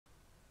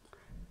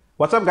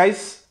What's up,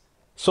 guys?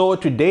 So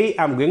today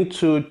I'm going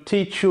to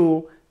teach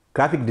you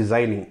graphic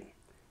designing,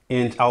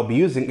 and I'll be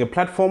using a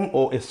platform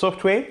or a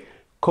software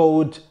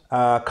called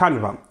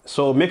Canva.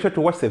 So make sure to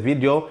watch the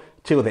video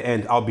till the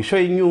end. I'll be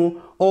showing you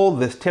all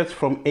the steps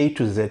from A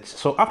to Z.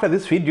 So after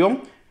this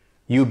video,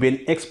 you'll be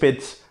an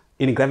expert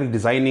in graphic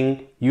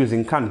designing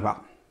using Canva.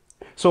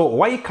 So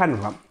why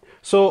Canva?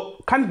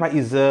 So Canva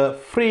is a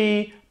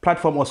free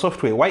platform or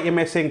software. Why am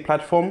I saying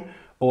platform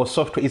or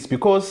software? It's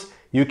because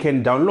you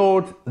can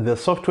download the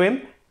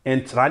software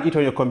and run it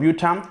on your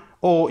computer,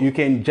 or you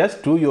can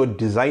just do your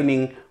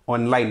designing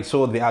online.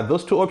 So there are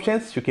those two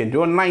options. You can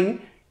do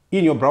online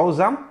in your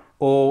browser,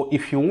 or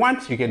if you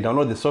want, you can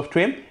download the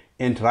software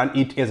and run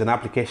it as an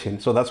application.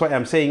 So that's why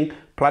I'm saying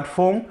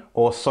platform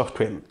or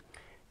software.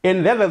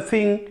 And the other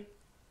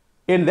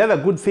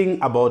good thing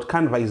about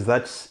Canva is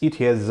that it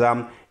has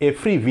a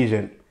free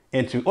version,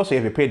 and you also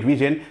have a paid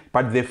version,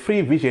 but the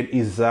free version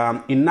is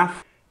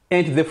enough.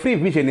 And the free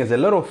version has a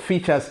lot of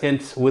features,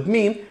 and with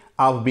me,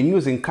 I've been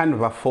using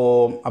Canva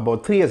for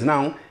about 3 years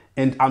now,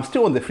 and I'm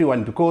still on the free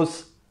one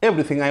because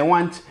everything I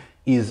want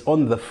is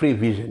on the free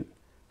version.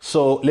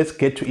 So let's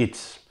get to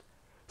it.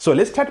 So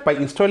let's start by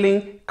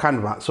installing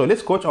Canva. So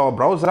let's go to our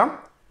browser.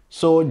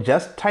 So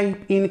just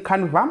type in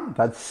Canva,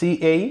 that's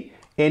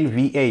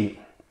C-A-N-V-A.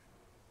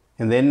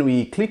 And then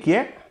we click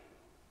here.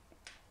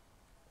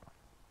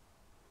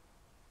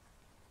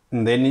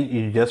 And then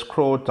you just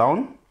scroll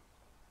down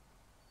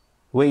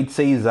where it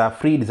says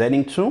free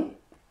designing tool.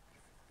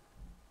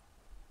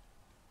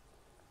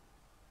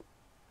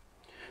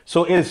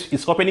 So as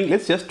it's opening,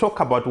 let's just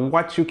talk about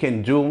what you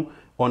can do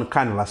on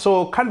Canva.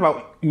 So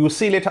Canva, you'll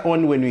see later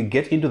on when we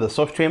get into the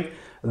software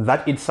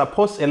that it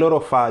supports a lot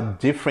of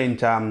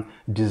different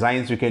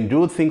designs. You can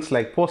do things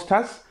like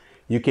posters.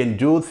 You can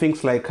do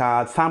things like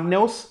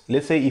thumbnails.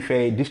 Let's say if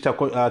a digital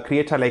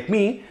creator like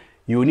me,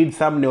 you need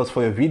thumbnails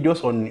for your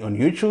videos on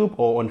YouTube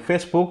or on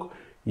Facebook,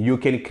 you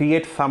can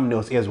create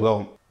thumbnails as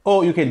well.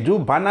 Or you can do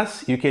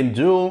banners. You can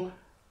do,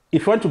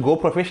 if you want to go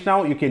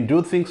professional, you can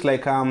do things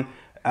like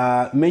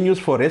menus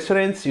for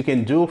restaurants. You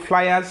can do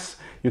flyers.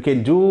 You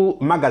can do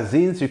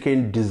magazines. You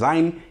can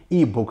design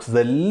ebooks.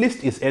 The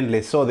list is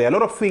endless. So there are a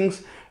lot of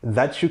things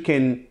that you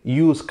can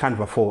use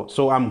Canva for.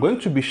 So I'm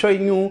going to be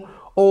showing you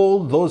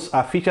all those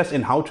features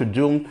and how to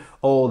do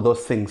all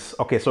those things.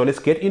 Okay, so let's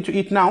get into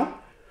it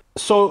now.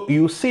 So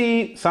you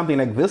see something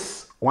like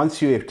this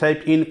once you have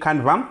typed in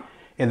Canva,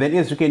 and then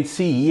as you can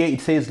see here, it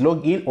says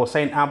login or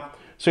sign up.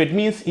 So it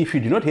means if you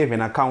do not have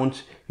an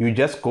account, you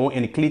just go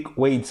and click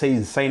where it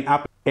says sign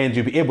up and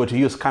you'll be able to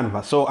use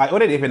Canva. So I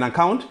already have an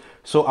account,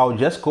 so I'll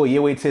just go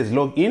here where it says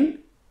login,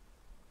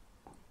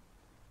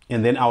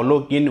 and then I'll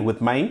log in with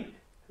my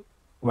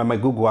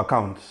Google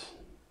account.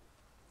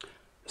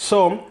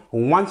 So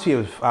once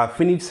you have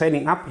finished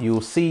signing up,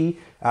 you'll see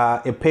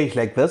a page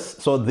like this.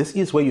 So this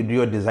is where you do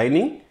your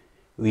designing.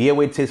 Here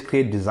where it says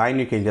create design,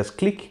 you can just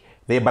click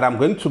there, but I'm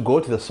going to go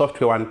to the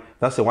software one.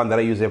 That's the one that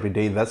I use every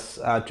day. That's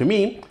to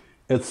me,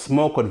 it's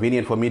more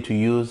convenient for me to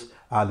use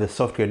the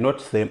software, not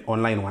the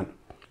online one.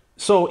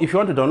 So if you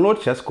want to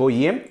download, just go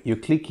here, you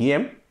click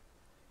here,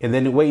 and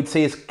then where it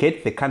says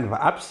get the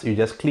Canva apps, you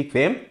just click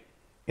there,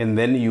 and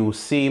then you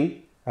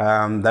see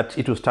that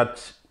it will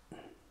start.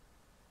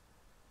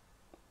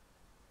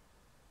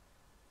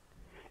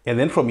 And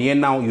then from here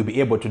now, you'll be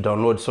able to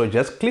download. So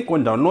just click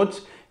on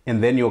download,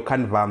 and then your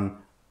Canva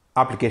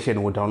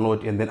application will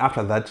download. And then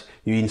after that,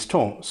 you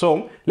install.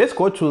 So let's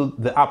go to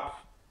the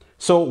app.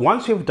 So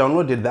once you've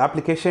downloaded the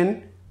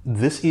application,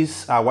 this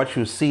is what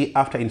you see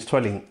after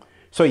installing.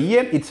 So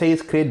here it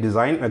says create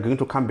design. We're going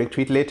to come back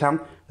to it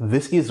later.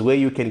 This is where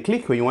you can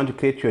click when you want to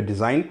create your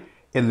design.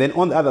 And then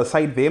on the other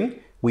side there,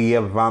 we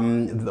have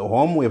the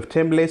home, we have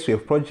templates, we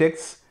have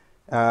projects,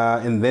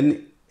 and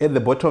then at the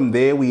bottom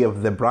there, we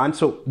have the brand.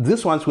 So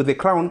this one's with the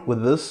crown,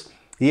 with this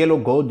yellow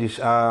goldish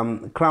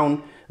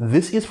crown.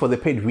 This is for the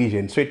paid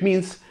version. So it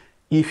means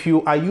if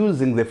you are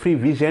using the free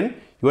version,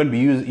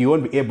 you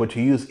won't be able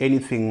to use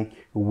anything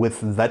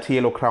with that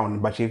yellow crown.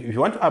 But if you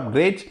want to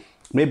upgrade,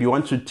 maybe you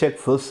want to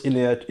take this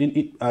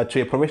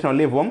to a professional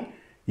level,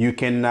 you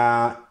can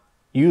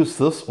use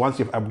this once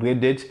you've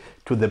upgraded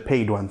to the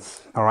paid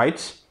ones. All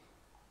right.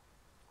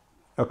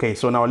 Okay,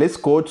 so now let's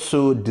go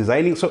to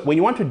designing. So when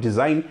you want to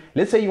design,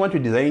 let's say you want to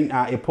design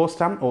a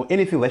poster or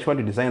anything that you want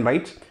to design,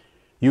 right?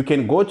 You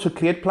can go to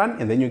create plan,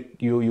 and then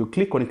you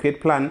click on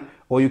create plan,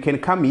 or you can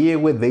come here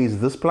where there is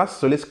this plus.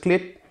 So let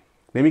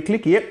me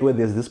click here where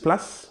there's this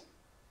plus.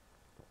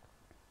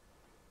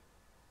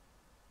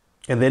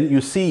 And then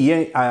you see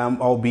here,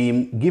 I'll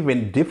be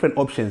given different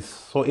options.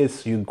 So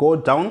as you go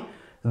down,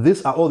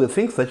 these are all the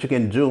things that you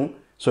can do.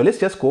 So let's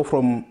just go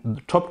from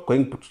the top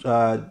going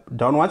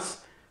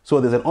downwards.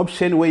 So there's an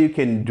option where you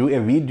can do a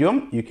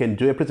video, you can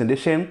do a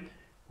presentation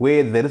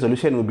where the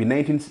resolution will be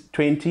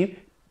 1920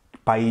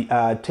 by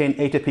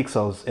 1080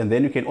 pixels. And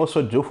then you can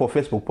also do for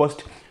Facebook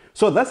post.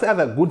 So that's the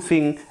other good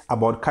thing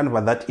about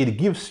Canva, that it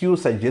gives you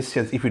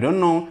suggestions. If you don't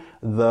know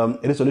the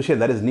resolution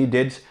that is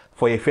needed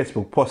for a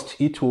Facebook post,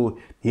 it will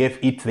have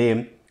it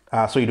there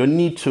So you don't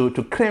need to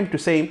cramp to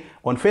say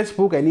on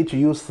Facebook I need to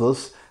use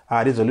this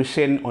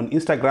resolution, on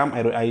Instagram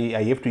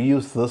I have to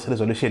use this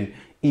resolution.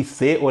 It's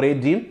there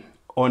already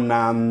on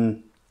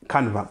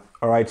Canva.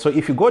 All right, so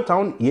if you go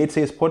down here, it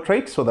says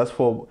portrait, so that's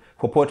for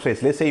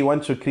portraits. Let's say you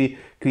want to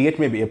create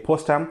maybe a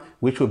poster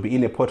which will be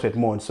in a portrait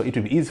mode, so it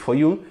will be easy for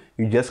you.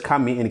 You just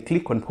come in and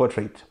click on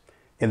portrait,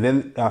 and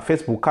then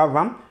Facebook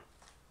cover,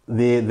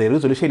 the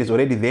resolution is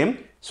already there,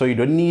 so you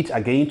don't need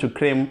again to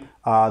claim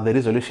the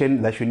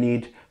resolution that you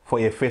need for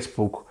a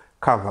Facebook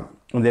cover.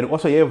 And then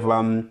also you have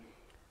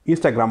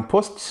Instagram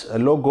posts,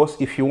 logos.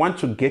 If you want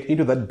to get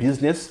into that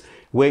business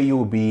where you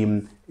will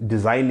be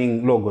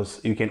designing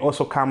logos, you can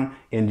also come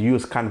and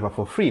use Canva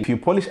for free. If you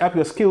polish up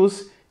your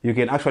skills, you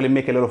can actually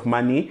make a lot of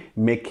money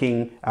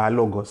making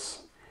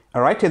logos.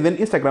 All right, and then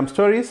Instagram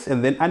stories,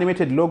 and then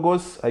animated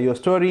logos, your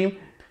story,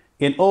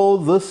 and all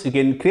this. You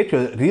can create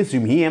your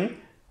resume here.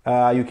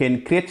 You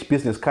can create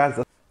business cards.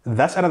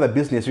 That's another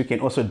business you can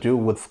also do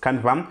with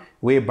Canva,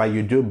 whereby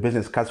you do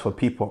business cards for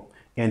people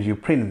and you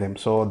print them.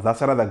 So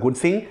that's another good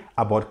thing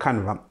about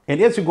Canva. And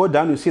as you go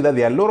down, you see that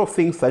there are a lot of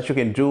things that you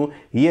can do.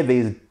 Here there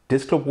is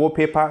desktop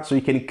wallpaper, so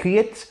you can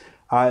create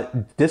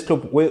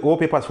desktop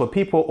wallpapers for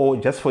people or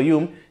just for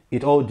you.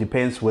 It all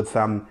depends with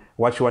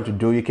what you want to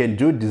do. You can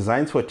do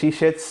designs for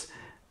t-shirts,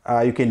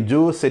 you can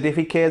do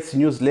certificates,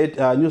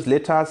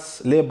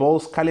 newsletters,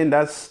 labels,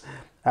 calendars,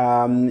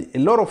 a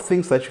lot of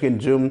things that you can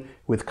do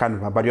with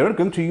Canva. But you're not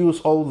going to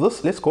use all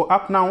this. Let's go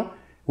up now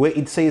where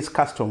it says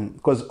custom,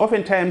 because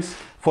oftentimes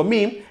for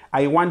me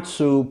I want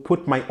to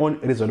put my own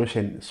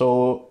resolution.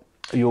 So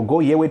you go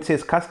here where it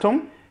says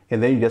custom,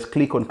 and then you just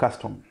click on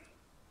custom,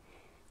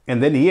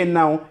 and then here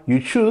now you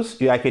choose.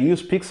 I can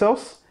use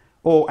pixels,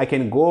 or I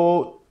can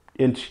go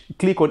and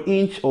click on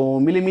inch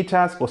or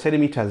millimeters or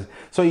centimeters.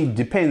 So it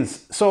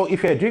depends. So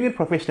if you're doing it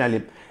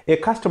professionally, a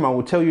customer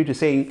will tell you to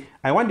say,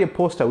 I want a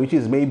poster which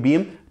is maybe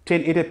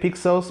 1080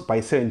 pixels by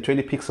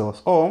 720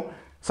 pixels, or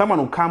someone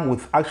will come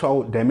with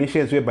actual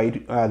dimensions whereby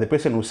the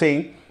person will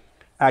say,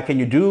 can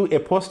you do a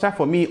poster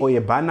for me or a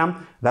banner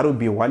that will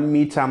be 1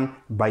 meter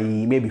by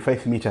maybe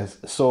 5 meters?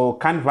 So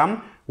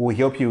Canva will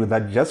help you with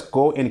that. Just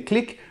go and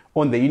click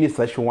on the units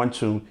that you want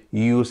to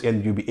use,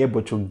 and you'll be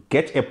able to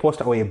get a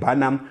poster or a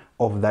banner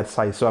of that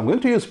size. So I'm going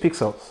to use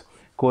pixels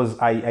because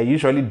I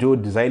usually do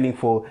designing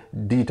for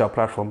digital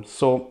platforms.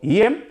 So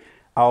here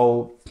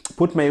I'll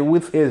put my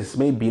width as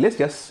maybe, let's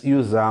just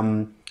use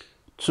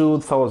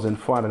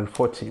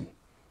 2440,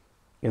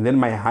 and then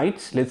my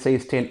height, let's say,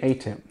 is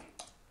 1080.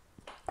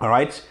 All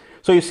right,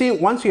 so you see,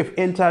 once you have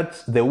entered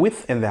the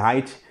width and the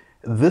height,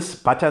 this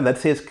button that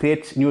says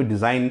create new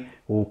design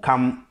will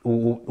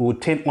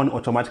turn on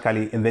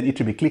automatically, and then it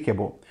will be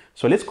clickable.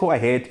 So let's go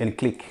ahead and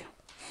click.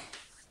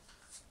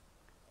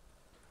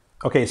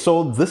 Okay,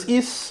 so this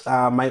is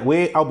my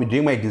way I'll be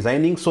doing my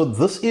designing. So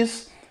this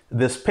is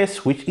the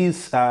space, which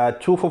is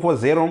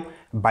 2440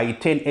 by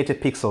 1080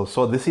 pixels.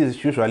 So this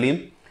is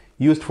usually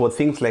used for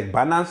things like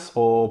banners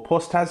or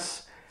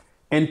posters.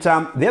 And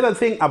the other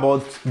thing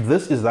about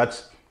this is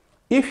that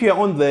if you're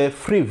on the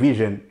free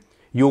version,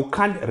 you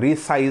can't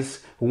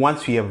resize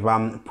once you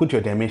have put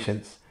your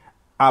dimensions.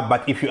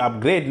 But if you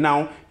upgrade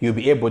now, you'll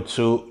be able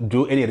to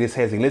do any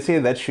resizing. Let's say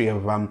that you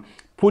have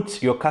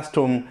put your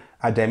custom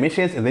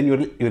dimensions, and then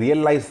you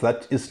realize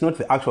that it's not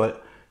the actual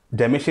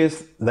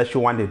dimensions that you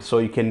wanted. So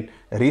you can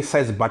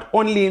resize, but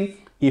only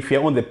if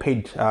you're on the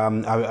paid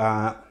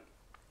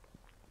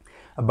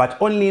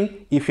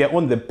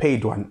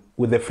one.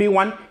 With the free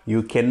one,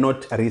 you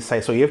cannot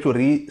resize. So you have to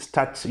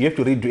restart, you have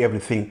to redo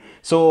everything.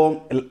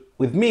 So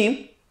with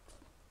me,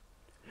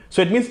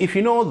 so it means if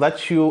you know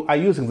that you are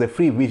using the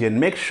free version,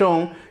 make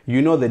sure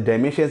you know the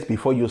dimensions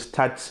before you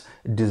start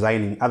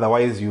designing.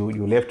 Otherwise,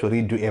 you'll have to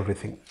redo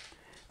everything.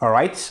 All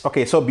right.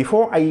 Okay. So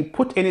before I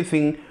put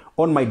anything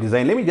on my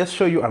design, let me just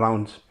show you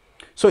around.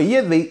 So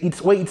here,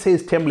 it's where it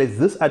says templates.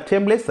 These are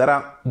templates that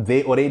are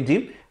there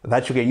already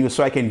that you can use.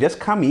 So I can just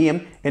come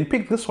here and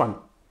pick this one.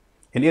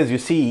 And as you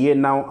see here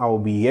now, I will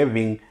be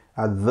having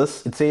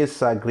this. It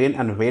says grain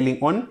unveiling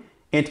on,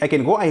 and I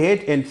can go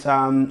ahead and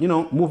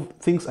move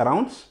things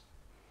around,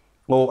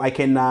 or I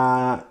can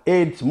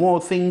add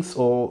more things,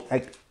 or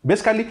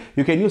basically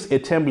you can use a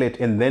template,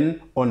 and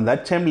then on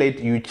that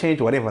template you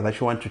change whatever that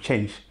you want to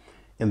change,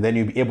 and then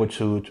you'll be able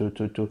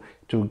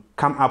to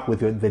come up with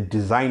the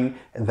design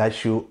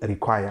that you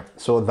require.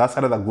 So that's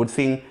another good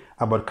thing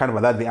about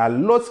Canva, that there are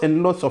lots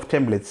and lots of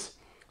templates.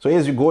 So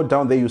as you go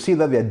down there, you see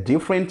that there are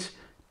different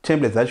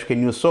templates that you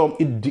can use. So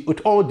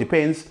it all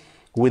depends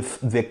with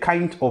the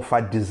kind of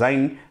a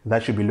design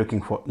that you'll be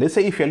looking for. Let's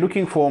say if you're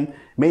looking for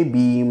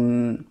maybe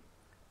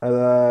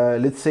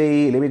let's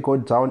say, let me go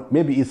down,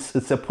 maybe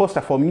it's a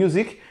poster for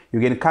music, you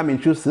can come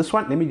and choose this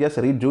one. Let me just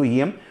redo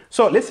here.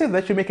 So let's say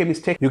that you make a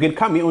mistake, you can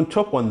come here on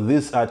top on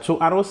these two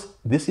arrows.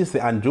 This is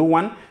the undo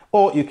one,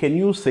 or you can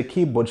use the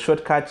keyboard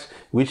shortcut,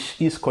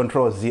 which is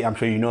Control-Z. I'm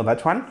sure you know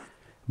that one.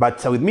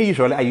 But with me,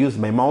 usually I use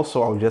my mouse,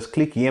 so I'll just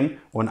click here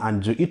on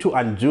undo. It will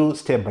undo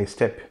step by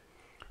step.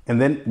 And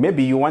then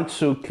maybe you want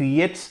to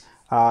create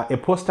a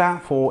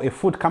poster for a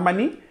food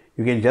company.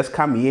 you can just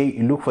come here,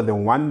 you look for the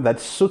one that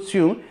suits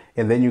you,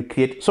 and then you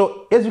create.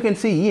 So as you can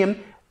see here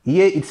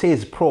it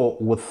says Pro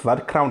with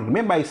that crown.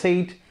 Remember I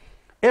said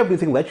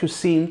everything that you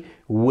see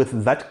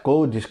with that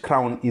goldish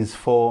crown is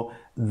for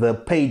the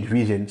paid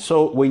version.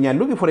 So when you're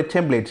looking for a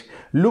template,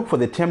 look for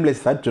the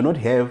templates that do not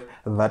have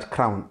that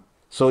crown.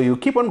 So you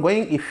keep on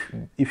going.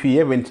 If you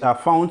haven't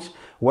found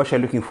what you're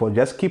looking for,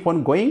 just keep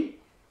on going.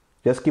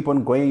 Just keep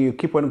on going. You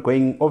keep on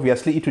going.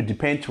 Obviously it will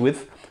depend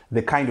with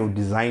the kind of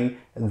design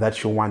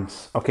that you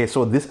want. Okay,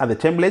 so these are the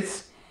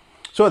templates.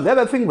 So the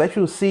other thing that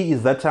you see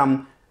is that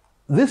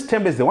this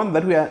template, the one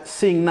that we are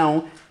seeing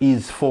now,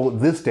 is for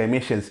these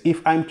dimensions.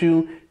 If I'm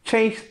to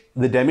change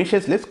the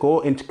dimensions, let's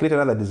go and create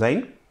another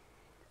design.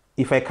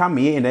 If I come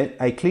here and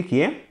I click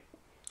here,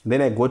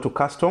 then I go to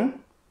custom,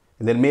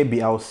 and then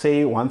maybe I'll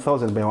say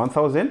 1000 by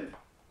 1000.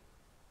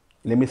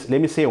 Let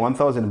me say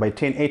 1000 by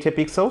 1080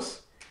 pixels.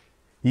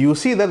 You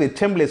see that the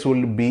templates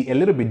will be a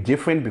little bit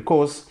different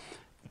because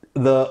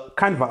the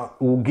Canva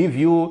will give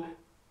you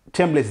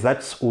templates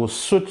that will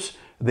suit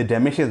the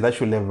dimensions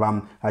that you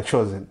have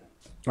chosen.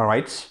 All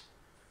right.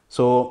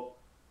 So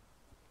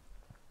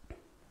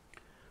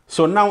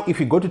now if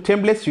you go to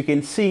templates, you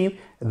can see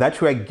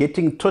that we are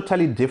getting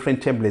totally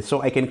different templates.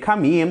 So I can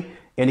come here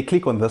and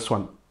click on this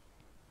one.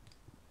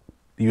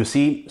 You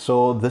see,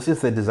 so this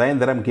is the design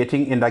that I'm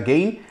getting. And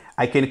again,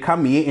 I can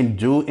come here and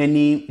do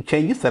any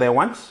changes that I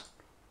want.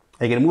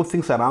 I can move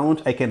things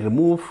around. I can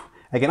remove.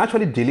 I can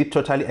actually delete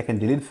totally. I can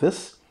delete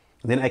this.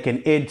 Then I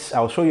can add.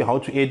 I'll show you how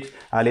to add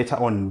later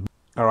on.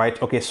 All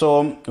right. Okay.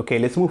 So, okay,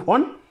 let's move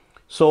on.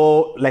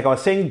 So like I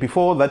was saying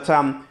before that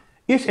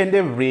each and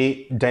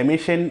every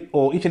dimension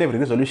or each and every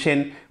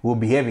resolution will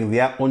be having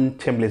their own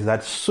templates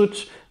that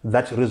suit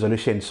that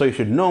resolution. So you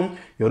should know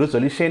your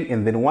resolution,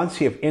 and then once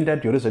you have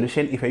entered your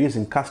resolution, if you're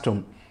using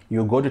custom,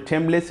 you go to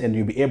templates and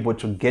you'll be able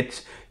to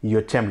get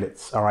your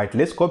templates. All right,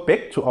 let's go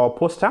back to our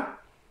poster.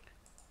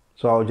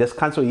 So I'll just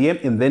cancel here,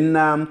 and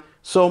then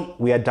so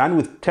we are done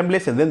with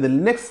templates, and then the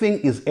next thing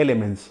is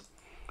elements.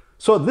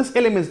 So these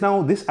elements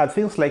now, these are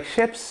things like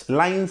shapes,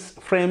 lines,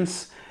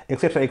 frames,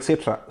 etc,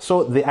 etc.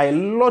 So there are a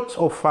lot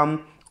of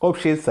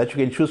options that you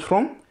can choose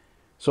from.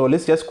 So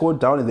let's just go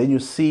down, and then you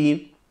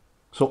see,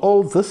 so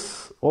all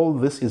this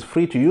is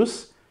free to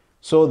use.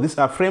 So these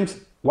are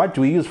frames. What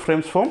do we use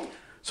frames for?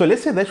 So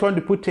let's say that you want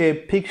to put a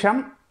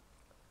picture,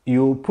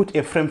 you put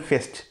a frame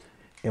first.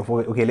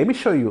 Okay, let me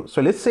show you.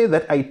 So let's say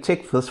that I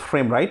take this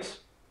frame, right?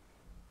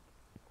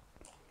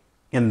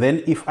 And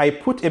then if I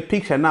put a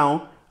picture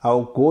now,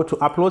 I'll go to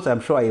uploads. I'm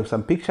sure I have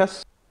some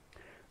pictures.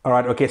 All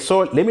right, okay, so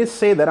let me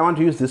say that I want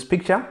to use this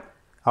picture.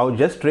 I'll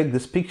just drag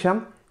this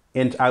picture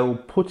and I will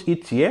put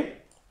it here.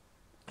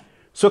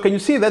 So can you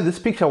see that this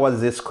picture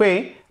was a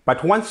square,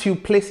 but once you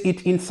place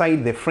it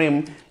inside the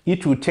frame,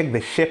 it will take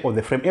the shape of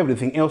the frame.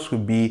 Everything else will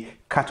be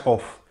cut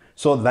off.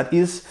 So that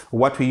is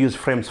what we use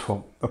frames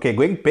for. Okay,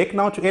 going back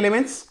now to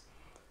elements.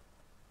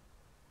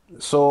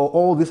 So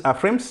all these are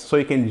frames. So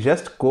you can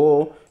just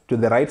go to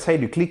the right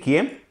side, you click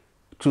here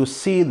to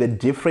see the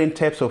different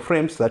types of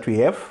frames that we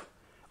have.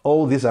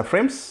 All these are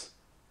frames.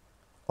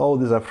 All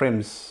these are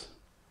frames.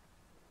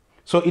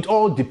 So it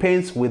all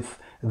depends with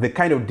the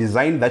kind of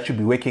design that you'll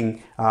be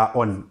working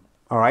on.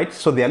 All right.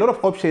 So there are a lot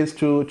of options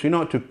to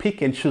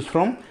pick and choose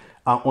from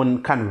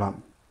on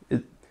Canva.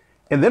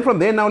 And then from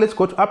there, now let's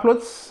go to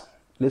uploads.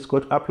 Let's go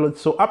to uploads.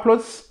 So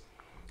uploads,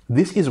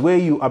 this is where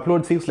you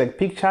upload things like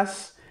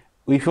pictures.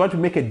 If you want to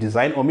make a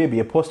design or maybe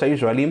a poster,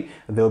 usually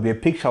there will be a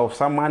picture of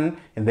someone,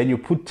 and then you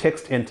put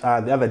text and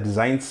the other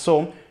designs.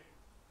 So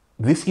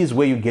this is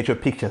where you get your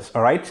pictures.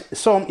 All right.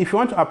 So if you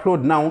want to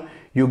upload now,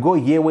 you go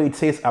here where it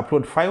says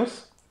upload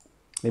files.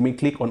 Let me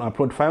click on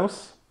upload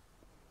files.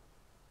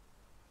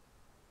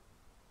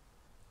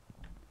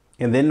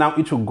 And then now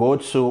it will go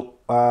to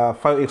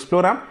File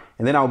Explorer.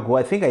 And then I'll go,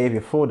 I think I have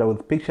a folder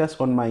with pictures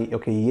on my,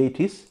 okay, here it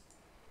is.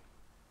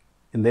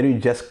 And then you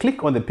just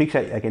click on the picture.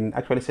 I can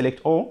actually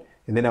select all.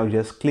 And then I'll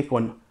just click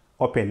on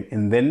open.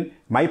 And then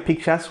my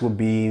pictures will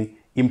be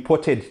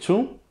imported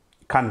to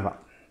Canva.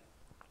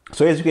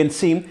 So as you can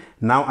see,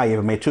 now I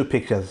have my two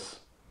pictures,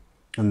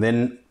 and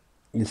then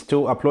it's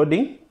still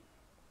uploading.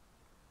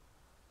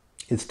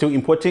 It's still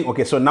importing.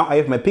 Okay, so now I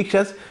have my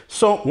pictures.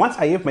 So once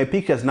I have my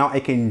pictures, now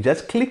I can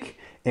just click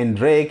and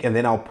drag, and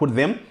then I'll put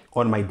them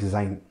on my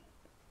design.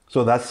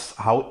 So that's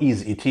how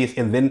easy it is.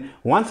 And then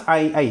once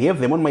I have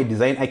them on my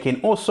design, I can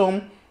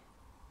also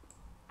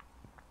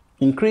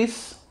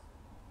increase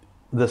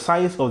the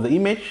size of the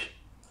image,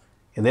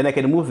 and then I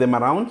can move them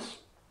around,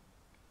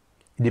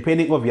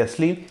 depending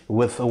obviously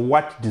with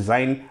what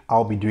design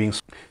I'll be doing.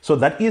 So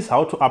that is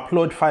how to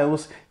upload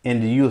files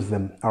and use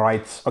them. All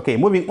right. Okay,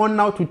 moving on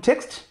now to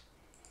text.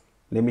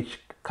 Let me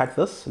cut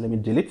this. Let me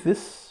delete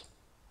this.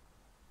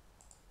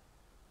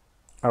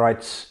 All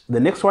right. The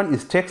next one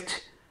is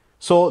text.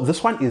 So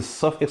this one is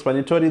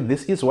self-explanatory.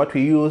 This is what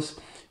we use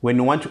when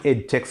you want to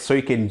add text. So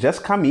you can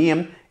just come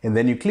here and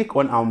then you click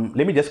on,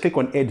 let me just click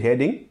on add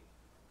heading.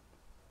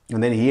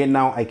 And then here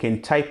now I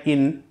can type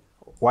in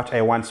what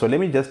I want. So let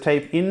me just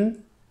type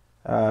in,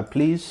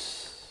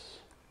 please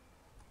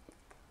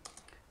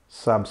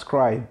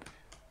subscribe.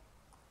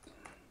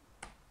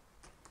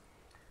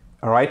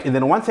 All right, and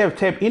then once I have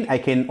typed in, I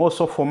can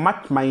also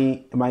format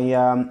my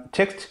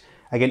text.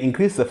 I can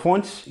increase the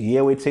font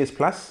here where it says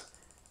plus.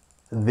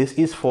 This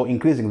is for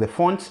increasing the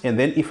font. And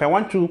then if I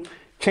want to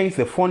change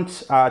the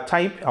font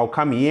type, I'll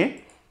come here.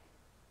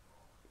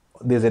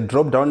 There's a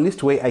drop down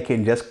list where I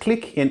can just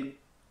click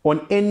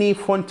on any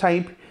font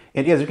type,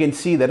 and as you can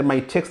see that my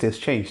text has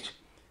changed.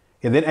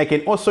 And then I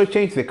can also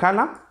change the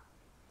color.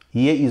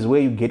 Here is where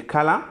you get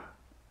color.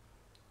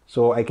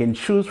 So I can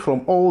choose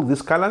from all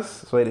these colors.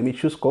 So let me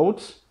choose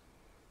gold.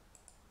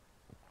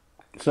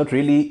 It's not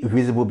really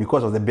visible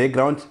because of the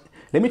background.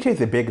 Let me change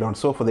the background.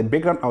 So for the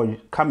background, I'll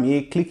come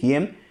here, click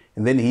here,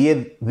 and then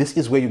here, this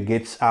is where you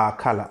get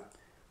color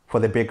for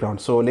the background.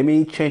 So let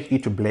me change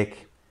it to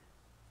black.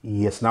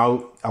 Yes,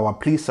 now our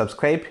please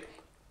subscribe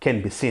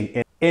can be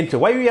seen. And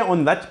while we are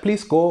on that,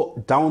 please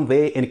go down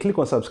there and click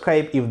on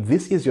subscribe if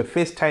this is your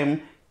first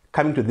time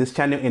coming to this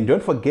channel, and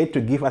don't forget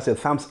to give us a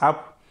thumbs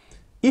up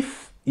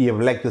if you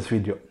have liked this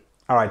video.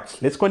 All right,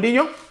 let's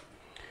continue.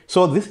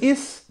 So this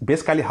is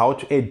basically how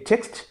to add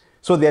text.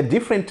 So there are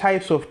different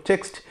types of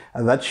text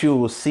that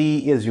you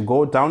see as you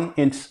go down,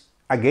 and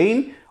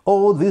again,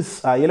 all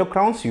these yellow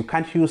crowns, you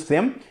can't use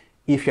them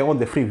if you're on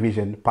the free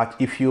version, but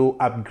if you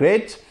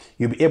upgrade,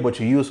 you'll be able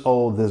to use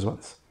all these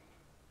ones.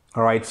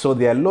 All right, so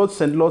there are lots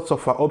and lots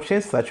of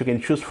options that you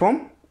can choose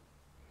from.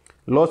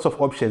 Lots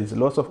of options.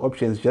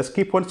 Just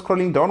keep on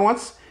scrolling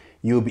downwards.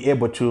 You'll be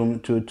able to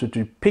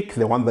pick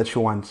the one that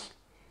you want.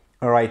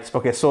 All right,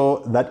 okay,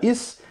 so that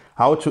is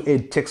how to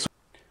add text.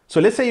 So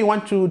let's say you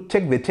want to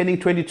take the turning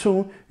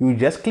 22, you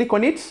just click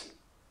on it,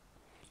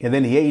 and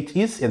then here it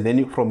is, and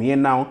then from here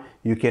now,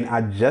 you can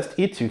adjust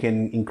it, you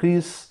can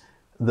increase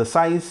the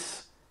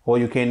size, or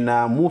you can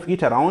move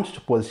it around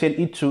to position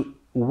it to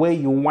where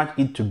you want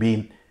it to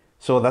be.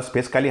 So that's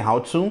basically how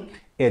to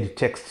add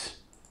text.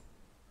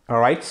 All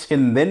right,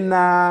 and then,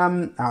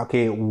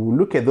 okay, we'll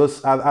look at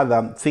those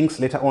other things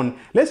later on.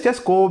 Let's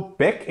just go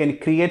back and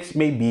create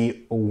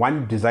maybe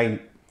one design.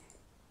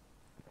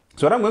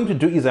 So what I'm going to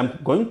do is I'm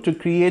going to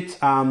create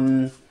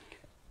an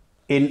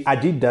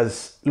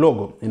Adidas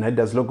logo. An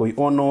Adidas logo, you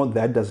all know the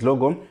Adidas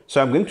logo.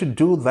 So I'm going to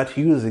do that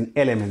using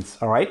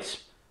elements, all right?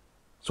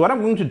 So what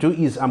I'm going to do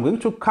is I'm going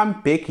to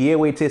come back here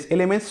where it says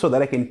elements so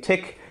that I can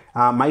take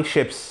my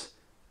shapes.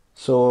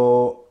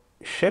 So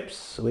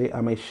shapes, where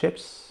are my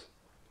shapes?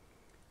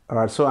 All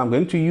right, so I'm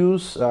going to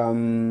use, let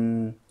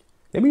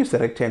me use the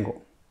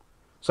rectangle.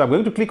 So I'm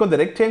going to click on the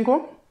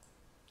rectangle,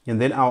 and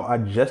then I'll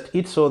adjust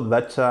it so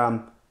that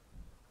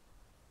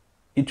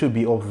it will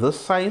be of this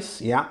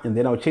size, yeah, and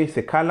then I'll change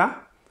the color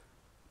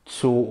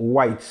to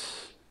white.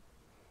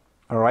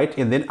 All right,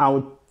 and then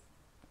I'll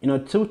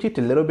tilt it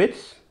a little bit,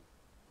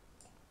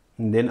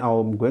 and then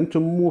I'm going to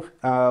move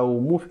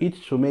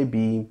it to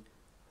maybe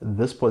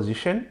this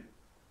position.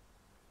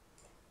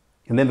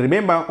 And then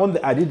remember, on the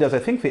Adidas, I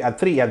think there are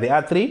three. Yeah, there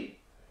are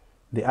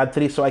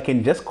three. So I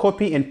can just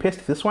copy and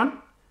paste this one.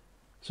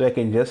 So I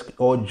can just,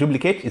 or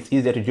duplicate. It's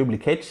easier to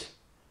duplicate,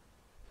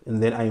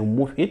 and then I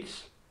move it.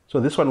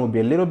 So this one will be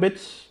a little bit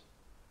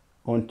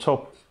on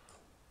top,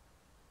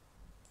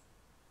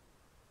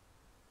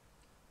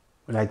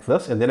 like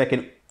this, and then I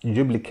can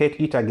duplicate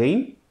it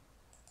again.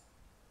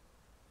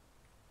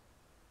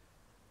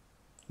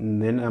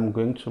 And then I'm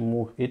going to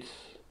move it.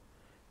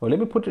 Well, let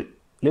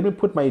me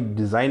put my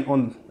design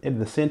on at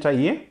the center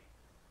here,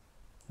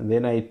 and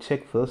then I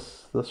check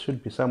this. This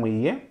should be somewhere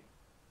here,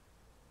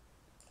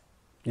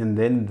 and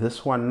then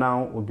this one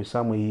now will be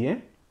somewhere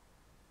here.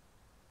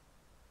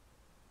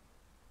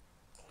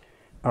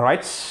 All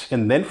right,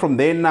 and then from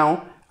there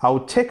now,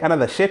 I'll take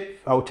another shape.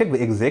 I'll take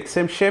the exact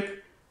same shape,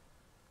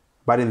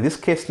 but in this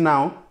case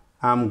now,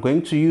 I'm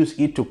going to use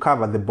it to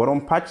cover the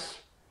bottom part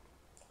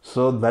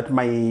so that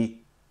my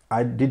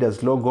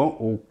Adidas logo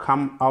will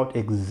come out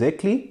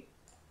exactly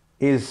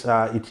as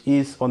it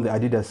is on the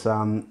Adidas.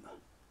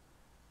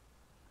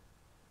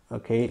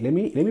 Okay, let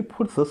me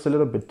put this a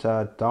little bit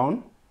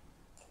down.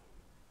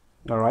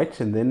 All right,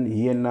 and then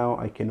here now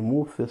I can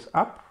move this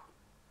up.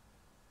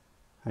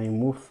 I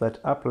move that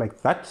up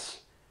like that.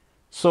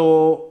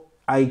 So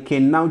I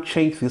can now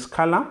change this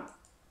color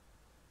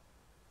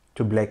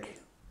to black.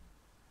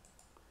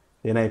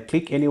 Then I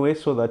click anyway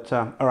so that,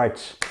 all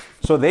right.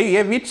 So there you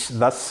have it.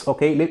 That's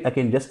okay. I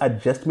can just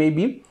adjust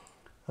maybe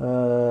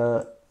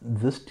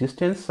this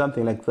distance,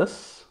 something like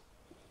this.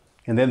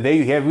 And then there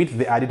you have it,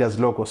 the Adidas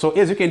logo. So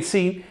as you can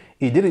see,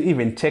 it didn't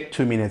even take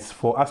 2 minutes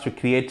for us to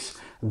create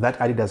that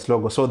Adidas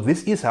logo. So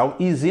this is how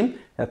easy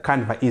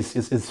Canva is.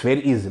 It's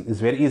very easy.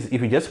 It's very easy.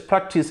 If you just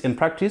practice and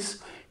practice,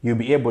 you'll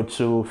be able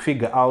to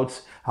figure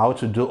out how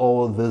to do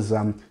all these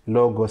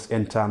logos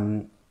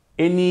and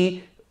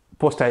any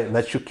poster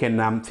that you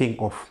can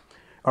think of.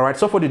 All right,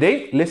 so for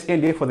today, let's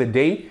end here for the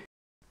day.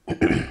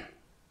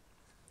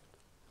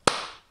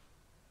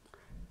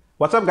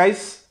 What's up,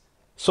 guys?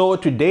 So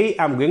today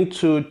I'm going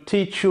to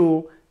teach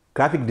you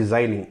graphic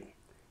designing,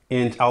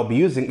 and I'll be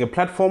using a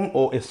platform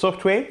or a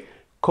software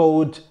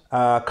called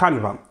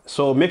Canva.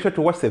 So make sure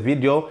to watch the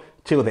video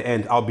till the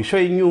end. I'll be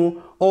showing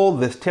you all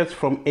the steps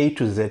from A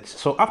to Z.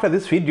 So after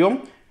this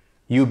video,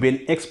 you'll be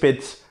an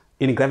expert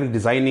in graphic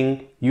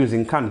designing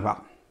using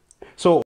Canva. So